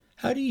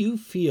How do you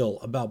feel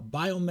about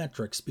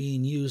biometrics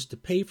being used to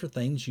pay for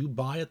things you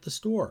buy at the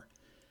store?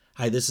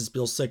 Hi, this is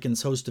Bill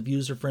Sickens, host of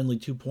User Friendly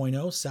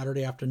 2.0,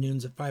 Saturday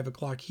afternoons at 5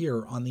 o'clock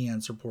here on The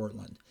Answer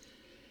Portland.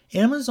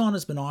 Amazon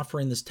has been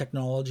offering this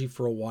technology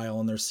for a while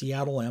in their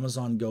Seattle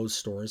Amazon Go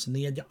stores, and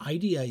the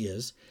idea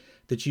is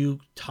that you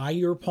tie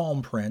your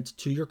palm print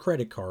to your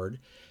credit card,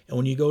 and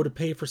when you go to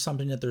pay for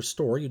something at their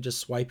store, you just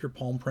swipe your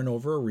palm print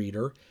over a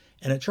reader,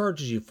 and it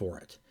charges you for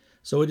it.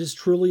 So it is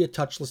truly a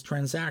touchless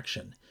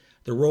transaction.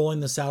 They're rolling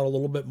this out a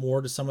little bit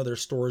more to some of their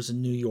stores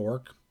in New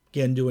York,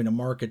 again doing a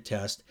market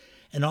test,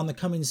 and on the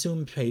coming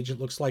soon page, it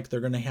looks like they're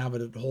going to have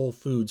it at Whole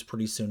Foods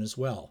pretty soon as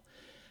well.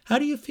 How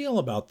do you feel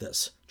about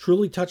this?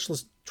 Truly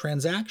touchless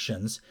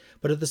transactions,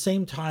 but at the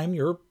same time,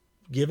 you're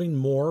giving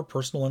more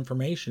personal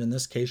information, in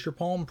this case, your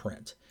palm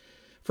print.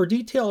 For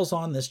details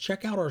on this,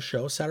 check out our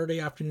show Saturday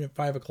afternoon at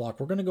 5 o'clock.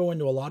 We're going to go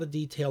into a lot of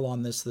detail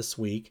on this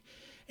week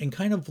and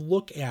kind of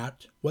look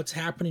at what's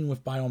happening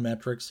with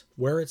biometrics,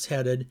 where it's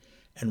headed,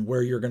 and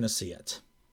where you're going to see it.